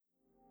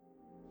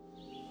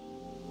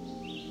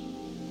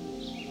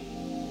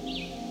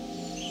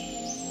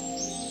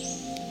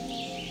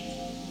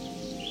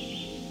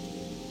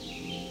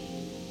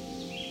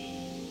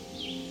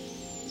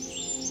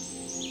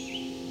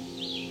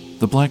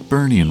The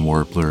Blackburnian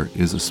warbler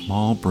is a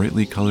small,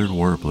 brightly colored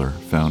warbler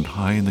found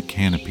high in the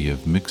canopy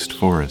of mixed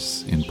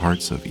forests in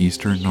parts of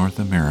eastern North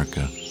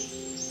America.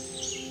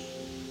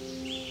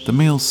 The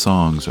male's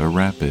songs are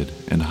rapid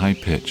and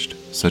high-pitched,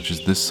 such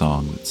as this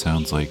song that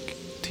sounds like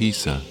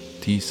Tisa,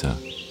 Tisa,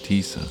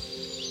 Tisa.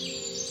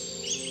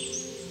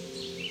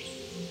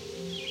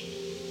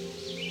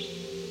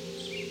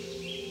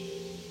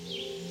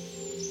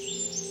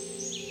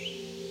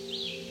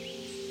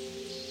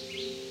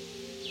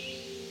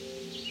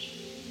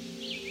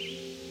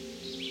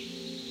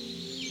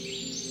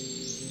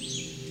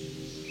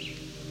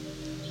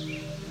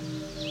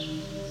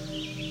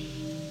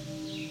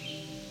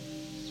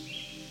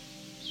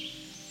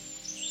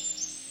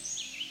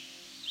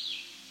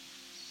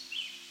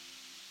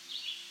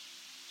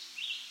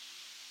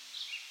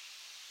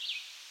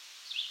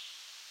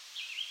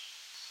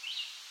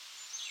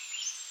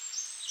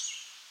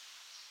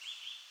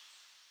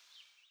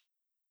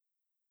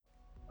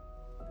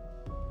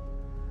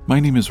 My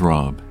name is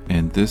Rob,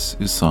 and this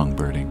is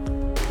Songbirding.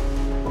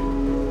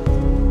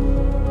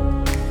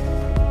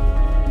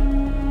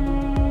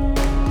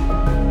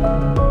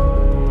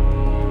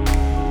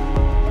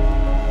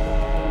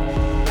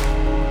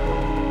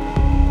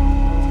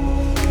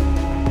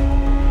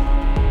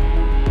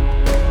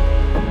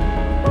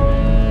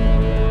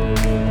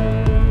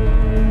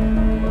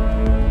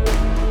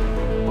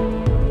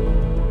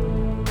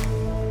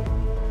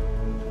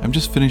 I'm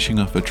just finishing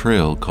off a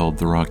trail called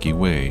the Rocky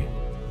Way,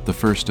 the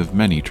first of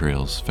many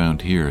trails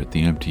found here at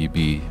the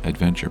MTB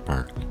Adventure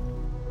Park.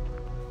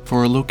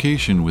 For a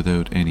location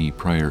without any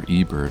prior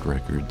eBird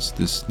records,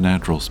 this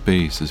natural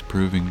space is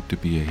proving to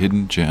be a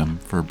hidden gem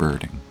for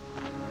birding.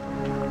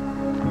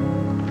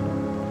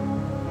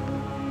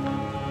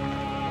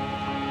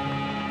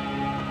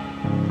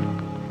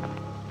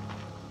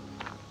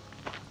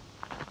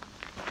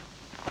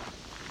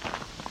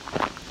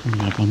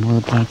 Coming up on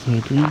more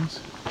black-throated greens.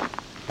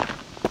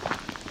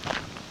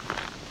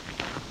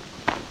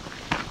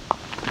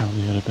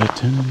 Probably had about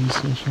 10 of these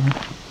so far.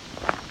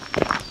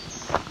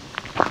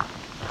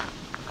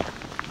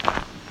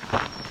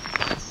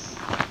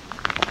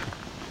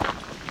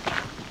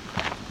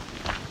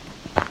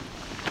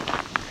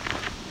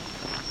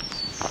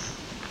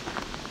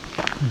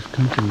 We've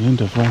come to the end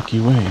of Rocky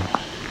Way.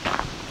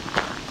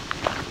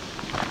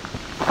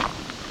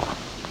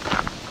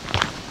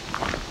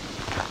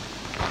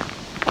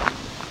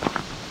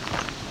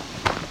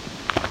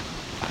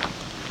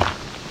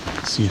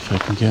 Let's see if I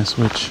can guess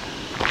which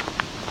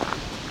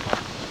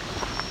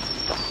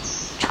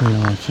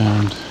trail I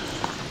found.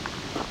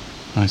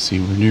 I see,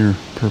 we're near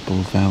Purple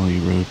Valley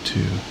Road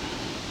 2.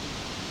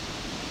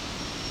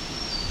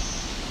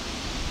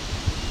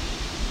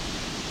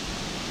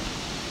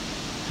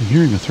 I'm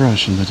hearing a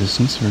thrush in the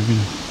distance, so we're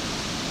gonna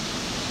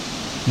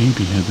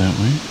maybe head that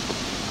way.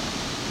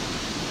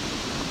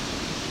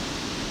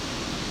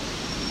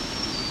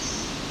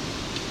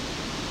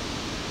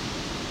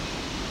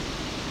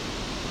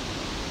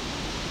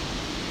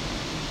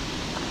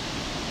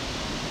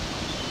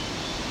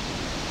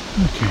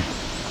 Okay.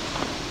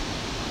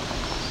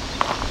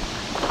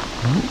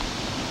 Oh.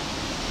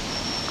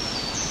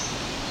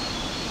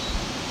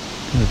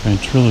 Got a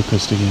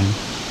ventriloquist again.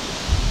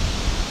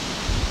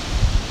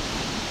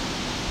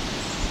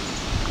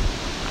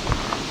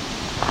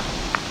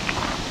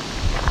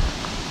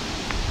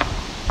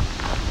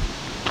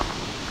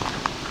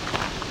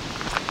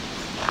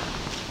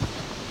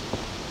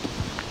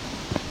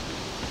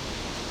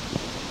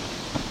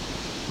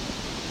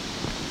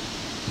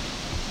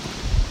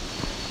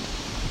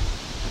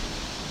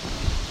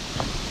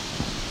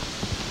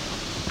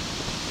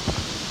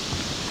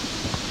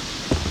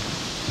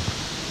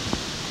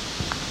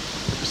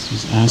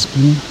 These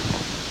aspen,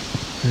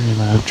 very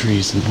loud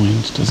trees in the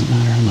wind. Doesn't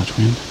matter how much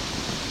wind.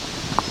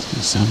 It's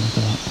going to sound like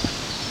that.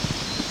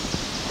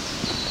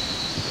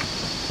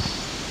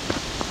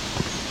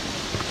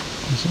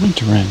 There's a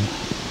winter wren.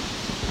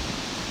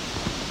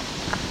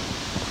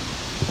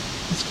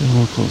 Let's get a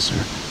little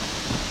closer.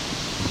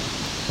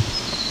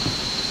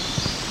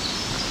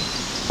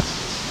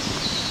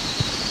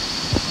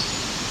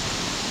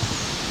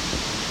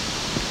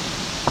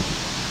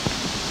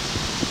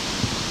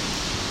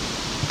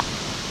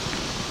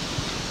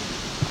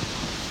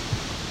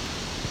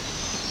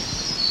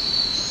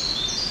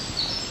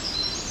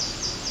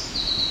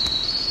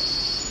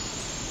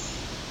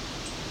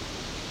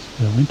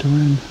 The winter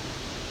wren,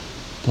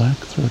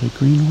 black-throated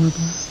green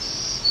warbler,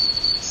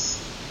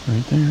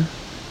 right there.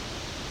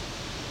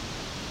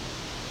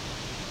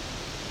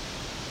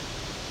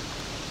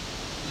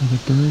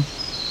 Another bird.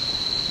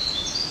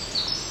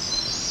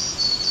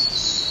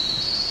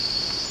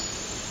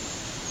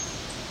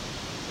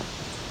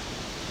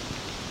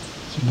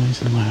 These are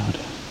nice and loud.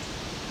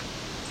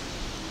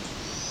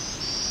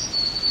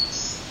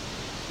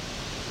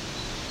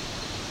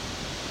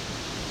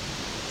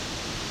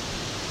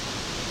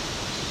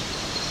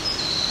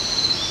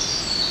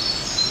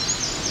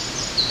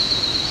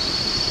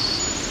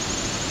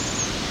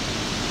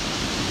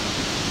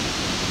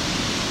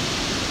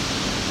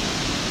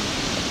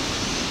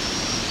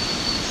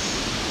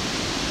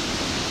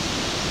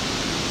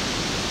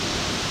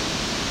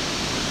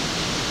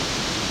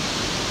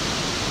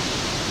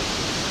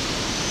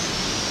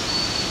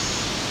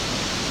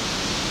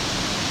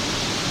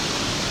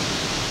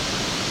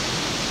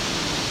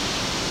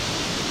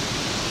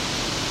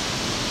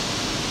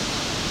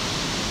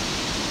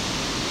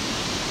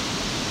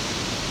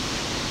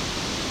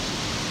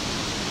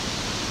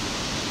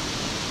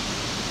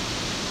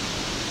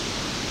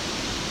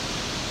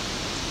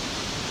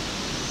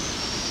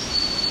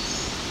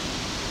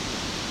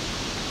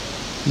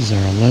 This is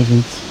our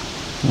 11th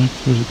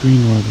black-throated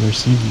green warbler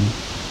singing.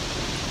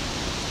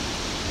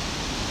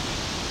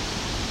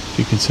 If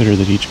you consider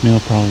that each male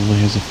probably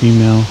has a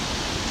female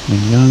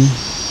and young,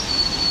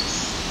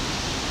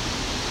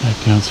 that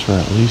counts for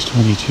at least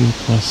 22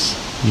 plus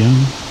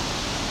young.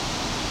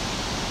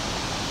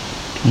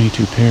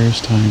 22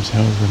 pairs times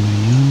however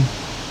many young.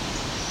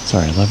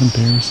 Sorry, 11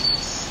 pairs.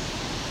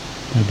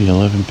 That'd be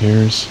 11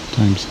 pairs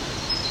times.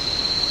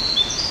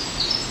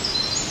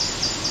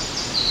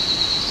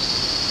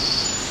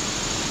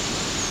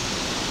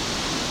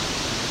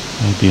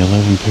 That'd be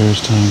 11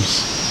 pairs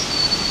times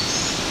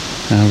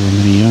however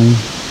many young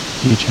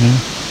each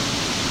have.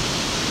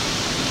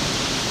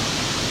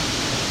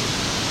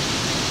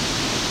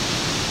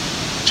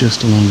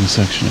 Just along the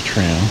section of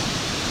trail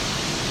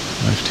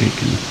I've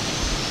taken.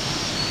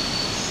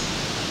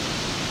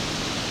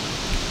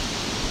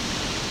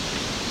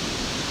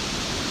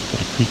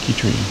 Got a creaky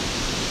tree.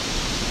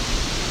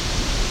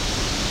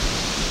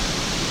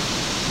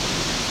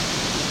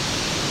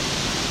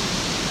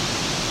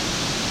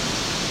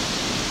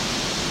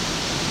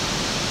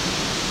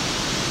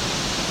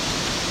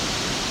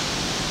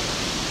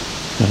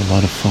 Got a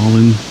lot of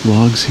fallen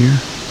logs here,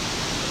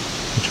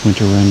 which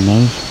winter wren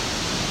love.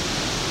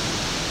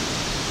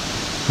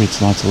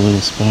 Creates lots of little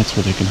spots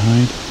where they can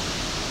hide.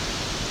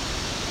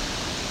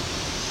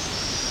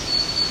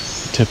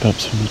 The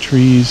tip-ups from the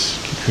trees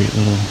can create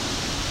little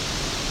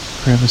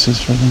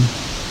crevices for them.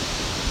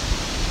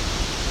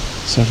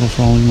 Several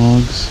falling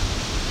logs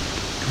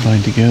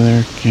combined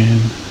together can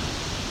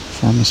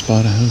form a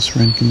spot a house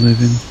wren can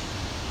live in.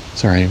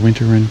 Sorry, a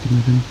winter wren can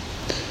live in.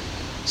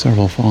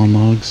 Several fallen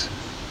logs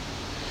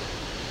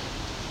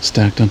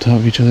stacked on top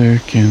of each other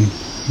can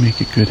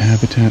make a good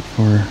habitat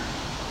for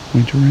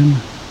winter wren.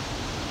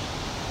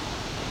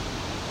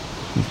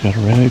 We've got a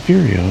red-eyed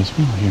vireo as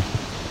well here.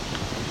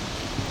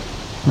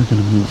 We're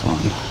going to move on.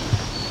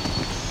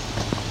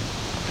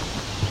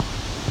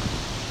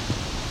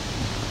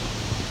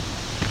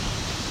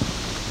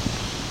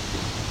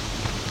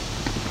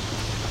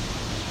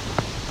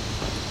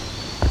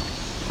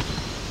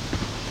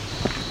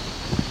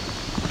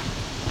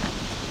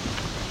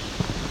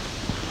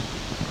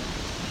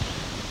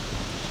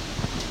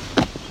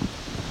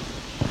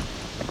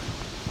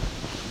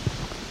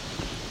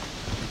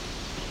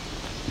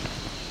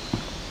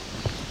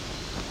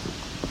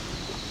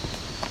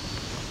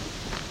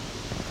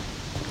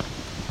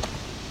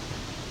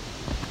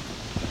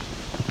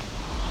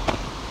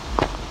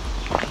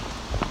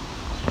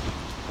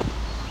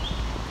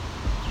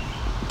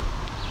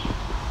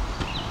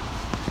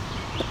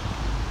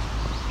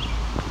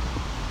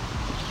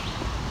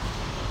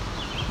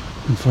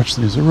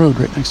 Unfortunately, there's a road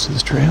right next to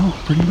this trail,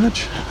 pretty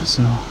much,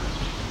 so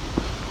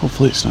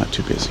hopefully it's not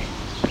too busy.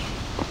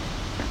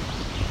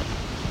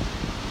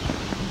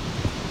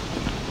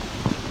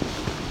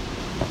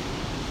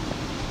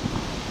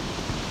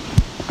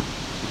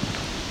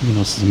 Even though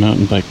this is a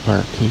mountain bike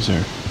park, these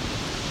are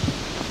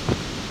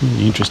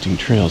really interesting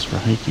trails for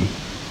hiking.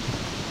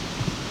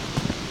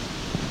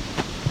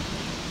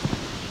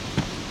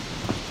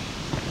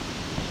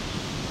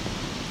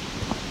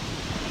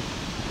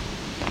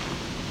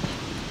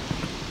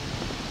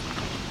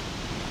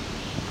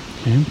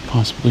 Okay,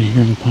 possibly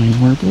hearing pine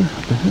warbler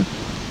up ahead.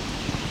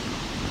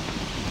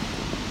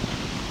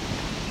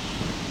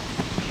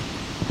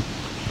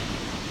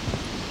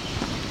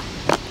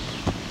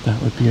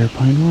 That would be our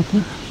pine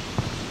warbler.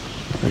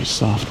 Very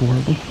soft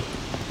warble.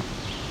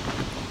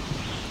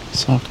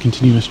 Soft,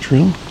 continuous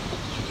trill.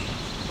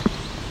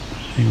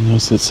 You'll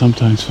notice it's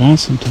sometimes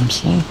fast, sometimes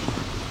slow.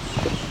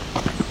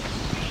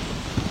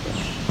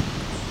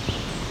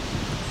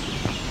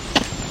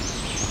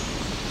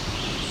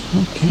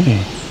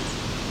 Okay.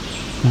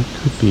 That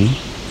could be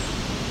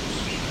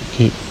a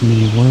Cape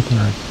Mini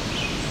warbler.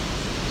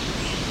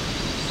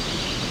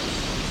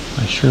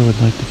 I sure would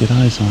like to get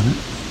eyes on it.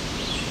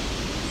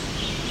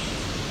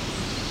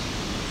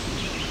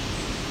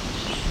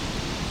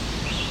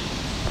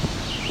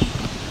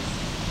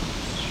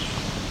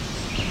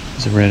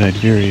 There's a red-eyed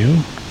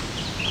vireo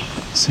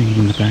singing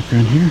in the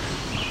background here.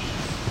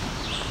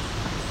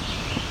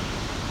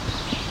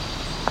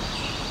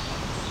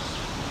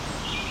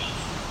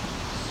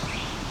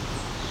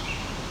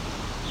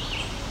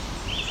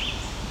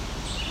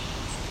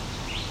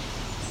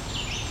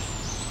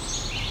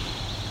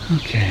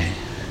 Okay,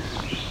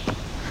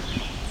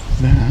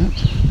 that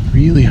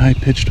really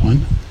high-pitched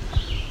one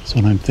is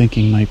what I'm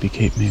thinking might be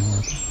Cape May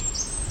warbler.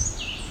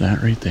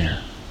 That right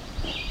there.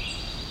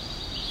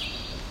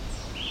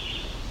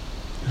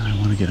 Now I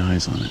want to get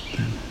eyes on it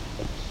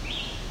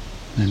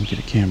then get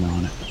a camera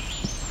on it.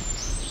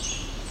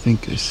 I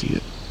think I see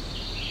it.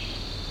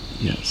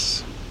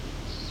 Yes.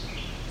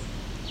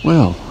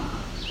 Well,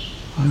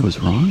 I was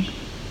wrong.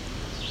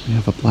 We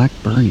have a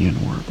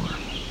Blackburnian warbler.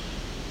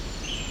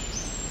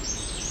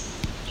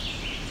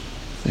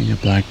 The thing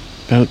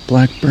about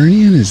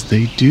Blackburnian is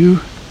they do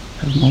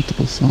have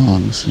multiple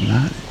songs, and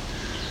that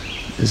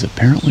is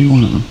apparently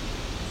one of them.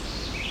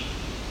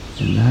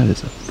 And that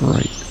is a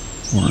bright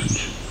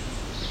orange.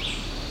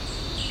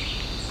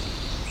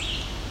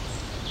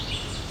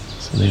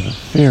 So they have a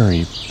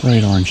very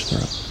bright orange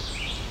throat.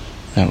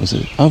 That was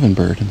an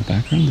ovenbird in the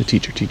background, the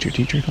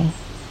teacher call.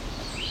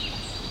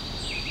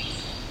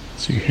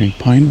 So you're hearing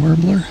pine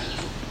warbler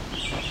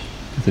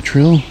with the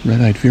trill,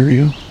 red-eyed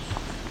vireo,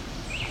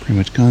 pretty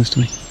much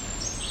constantly.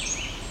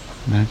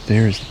 And that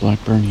there is the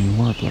Blackburnian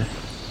warbler.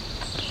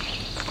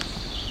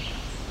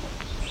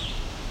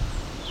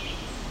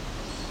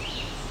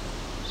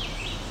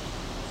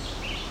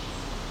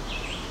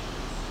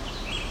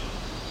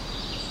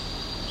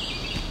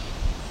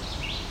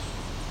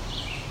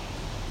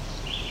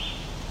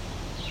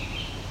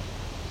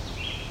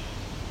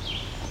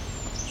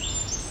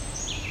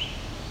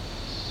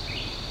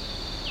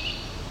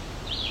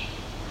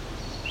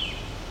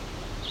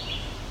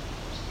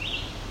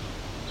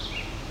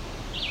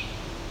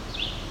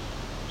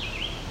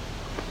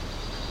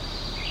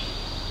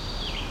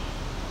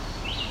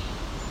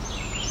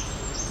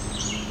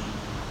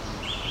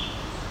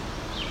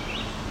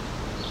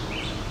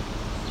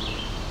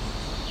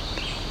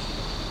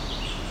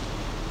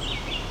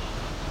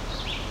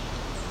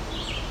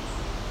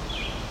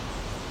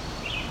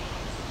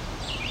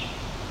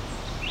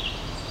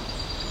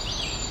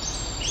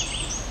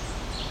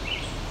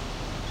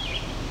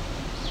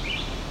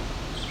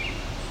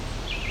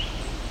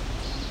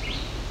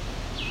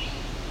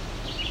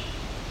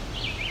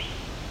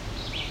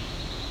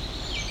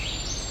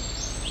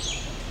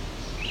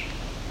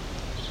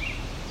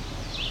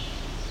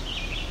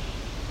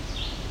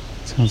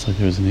 Sounds like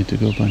there was an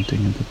indigo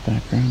bunting in the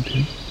background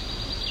too.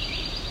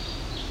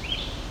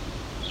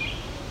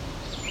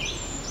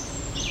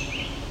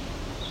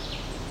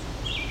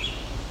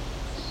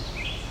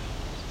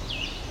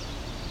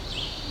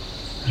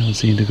 That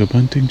was the indigo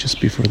bunting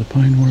just before the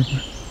pine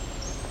warbler.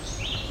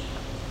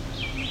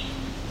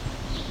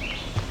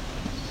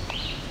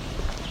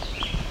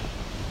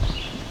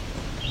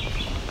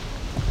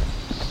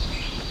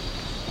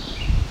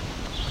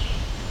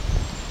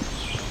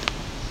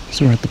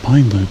 So we're at the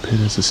pine loop. It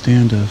is a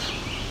stand of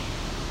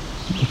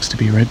what looks to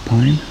be red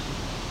pine.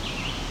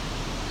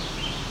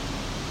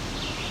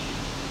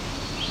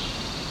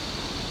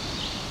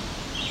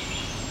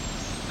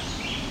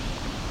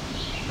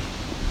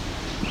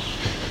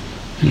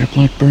 And our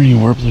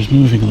Blackburnian warbler's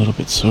moving a little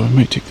bit, so I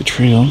might take the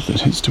trail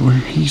that heads to where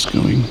he's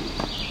going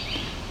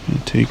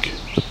and take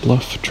the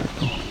bluff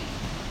trail.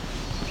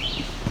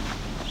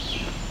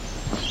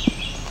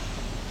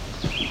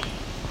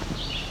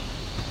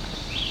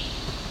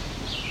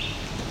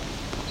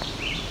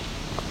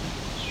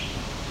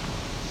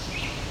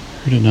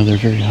 Heard another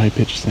very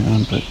high-pitched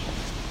sound, but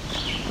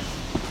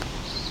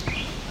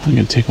I'm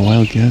going to take a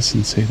wild guess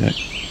and say that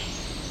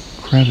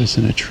crevice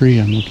in a tree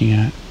I'm looking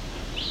at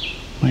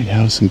might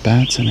have some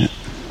bats in it.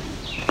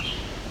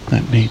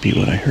 That may be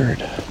what I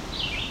heard.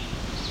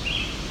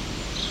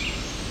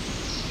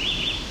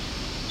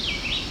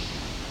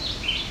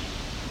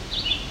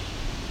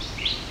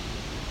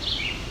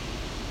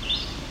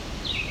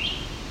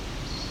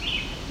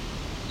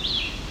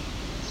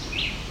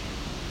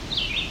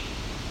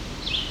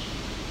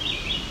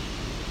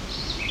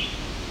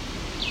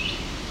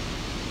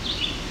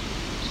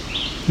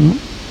 Well,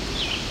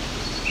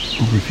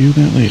 we'll review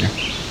that later.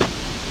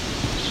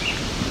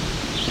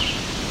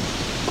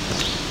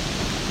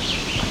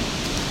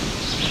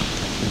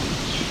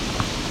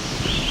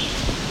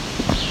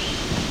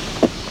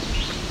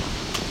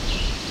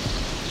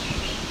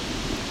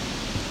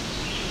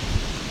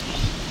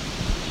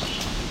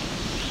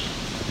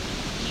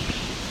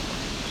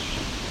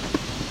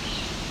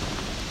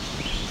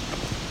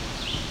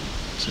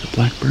 Is it a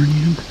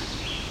Blackburnian?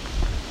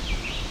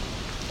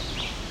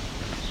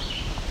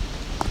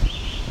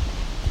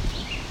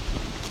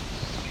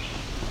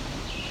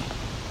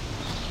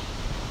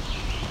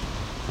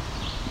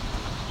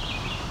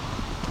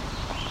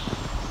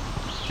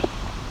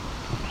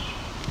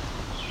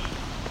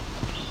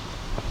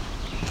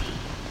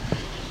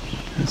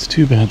 It's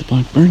too bad the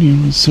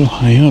Blackburnian was so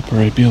high up, or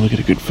I'd be able to get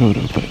a good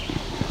photo, but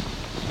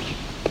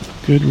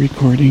good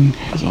recording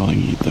is all I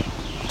need, though.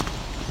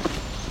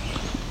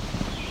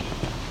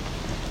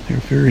 They're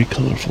very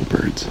colorful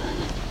birds.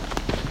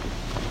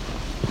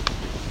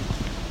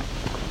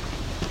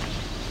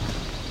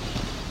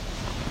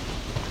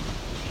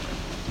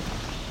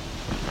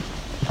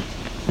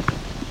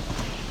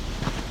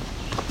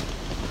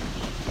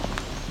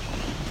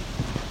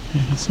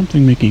 Yeah, there's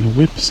something making a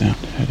whip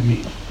sound ahead of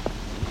me.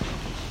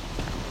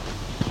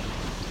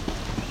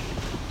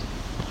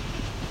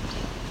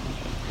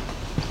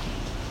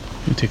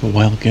 I'm going to take a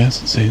wild guess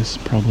and say this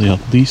is probably a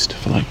least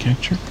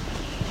flycatcher.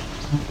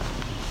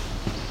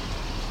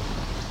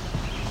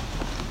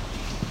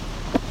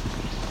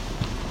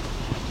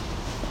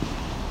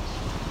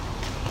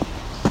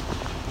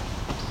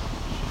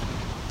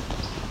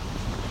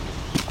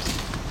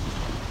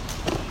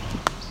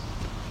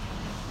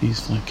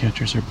 These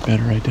flycatchers are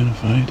better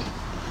identified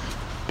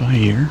by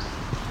ear.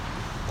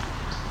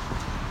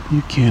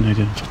 You can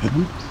identify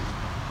them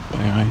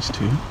by eyes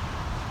too.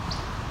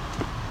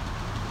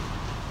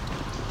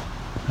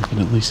 I can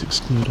at least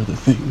exclude other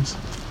things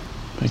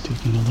by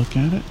taking a look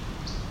at it.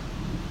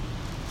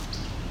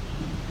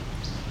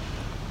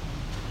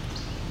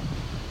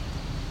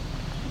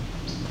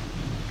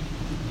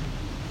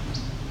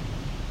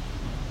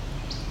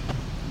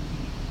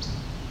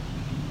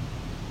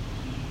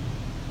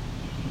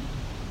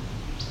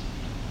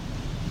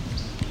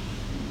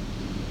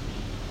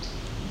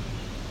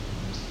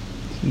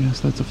 yes,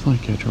 that's a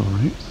flycatcher, all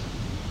right.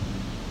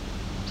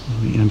 One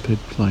of the Empid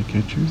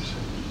flycatchers.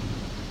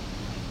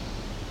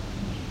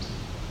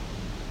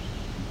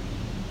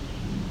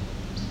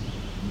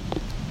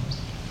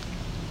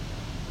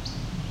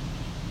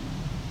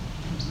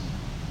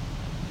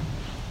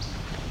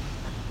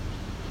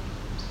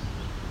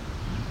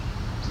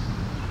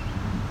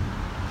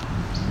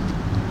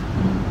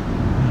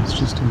 It's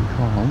just doing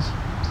calls.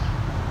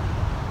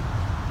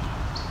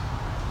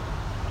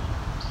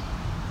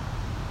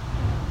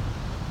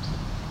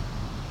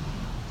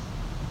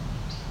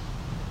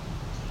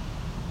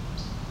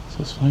 So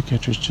this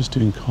flycatcher is just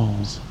doing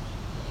calls,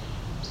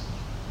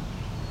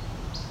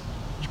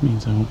 which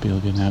means I won't be able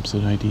to get an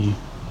absolute ID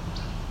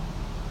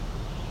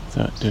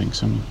without doing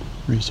some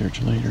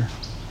research later.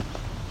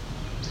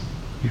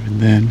 Even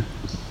then,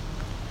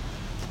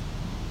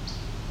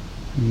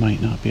 I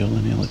might not be able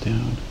to nail it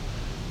down.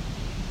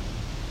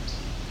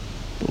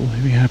 But will I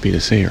be happy to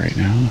say right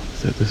now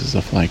that this is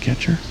a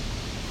flycatcher?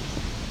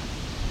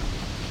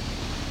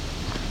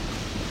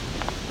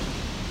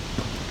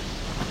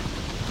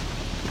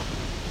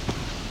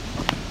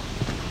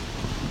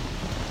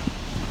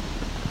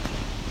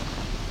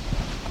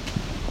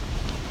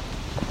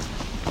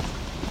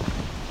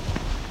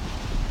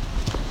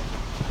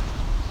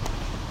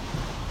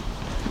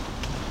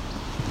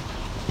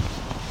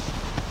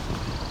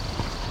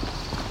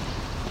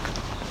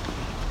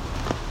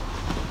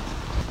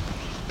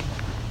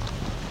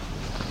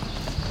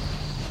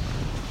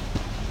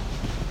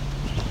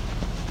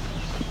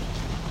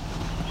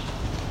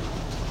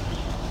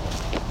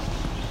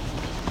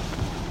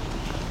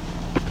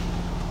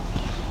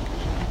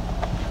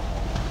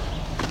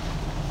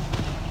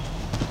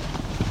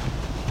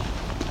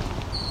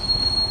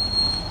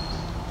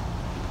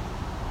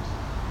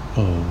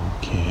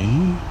 Okay.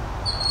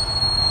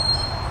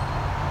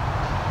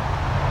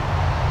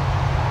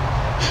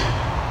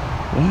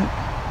 What?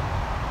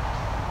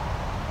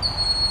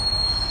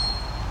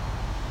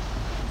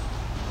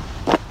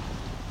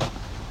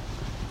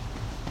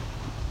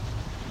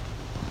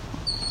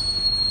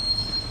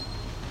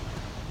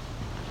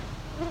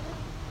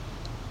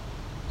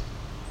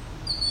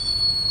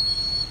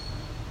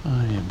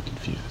 I am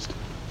confused.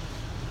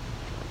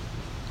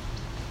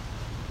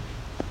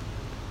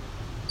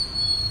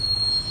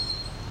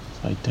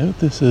 I doubt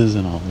this is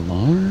an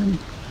alarm,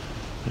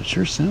 but it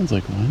sure sounds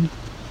like one.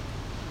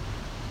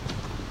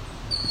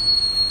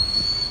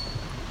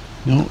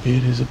 No,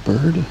 it is a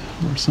bird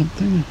or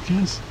something, I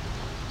guess.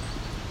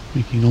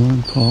 Making an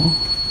alarm call.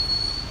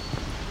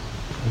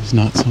 It's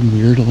not some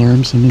weird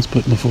alarm someone's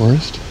put in the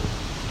forest.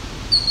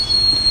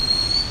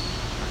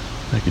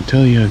 I can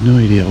tell you I have no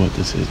idea what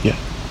this is yet.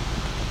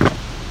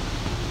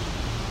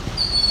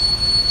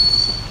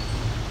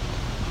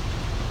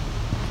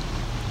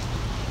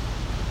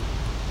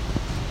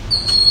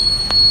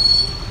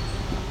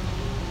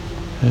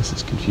 This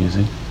is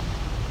confusing.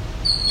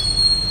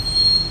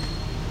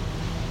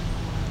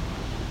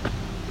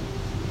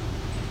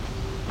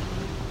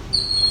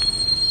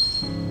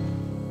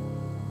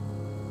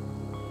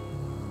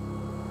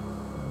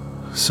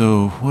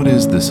 So, what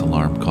is this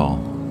alarm call?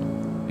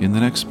 In the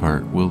next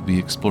part, we'll be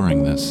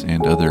exploring this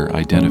and other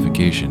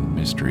identification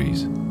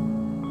mysteries.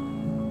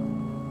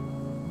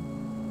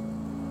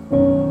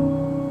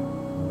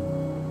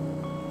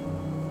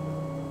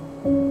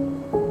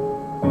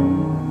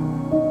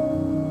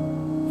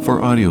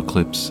 For audio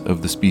clips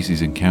of the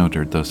species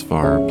encountered thus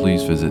far,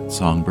 please visit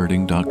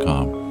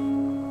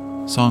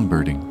songbirding.com.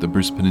 Songbirding, the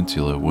Bruce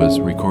Peninsula, was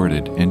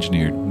recorded,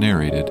 engineered,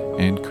 narrated,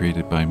 and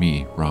created by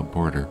me, Rob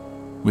Porter,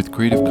 with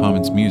Creative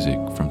Commons music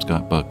from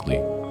Scott Buckley,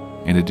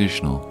 and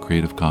additional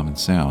Creative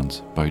Commons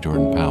sounds by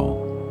Jordan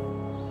Powell.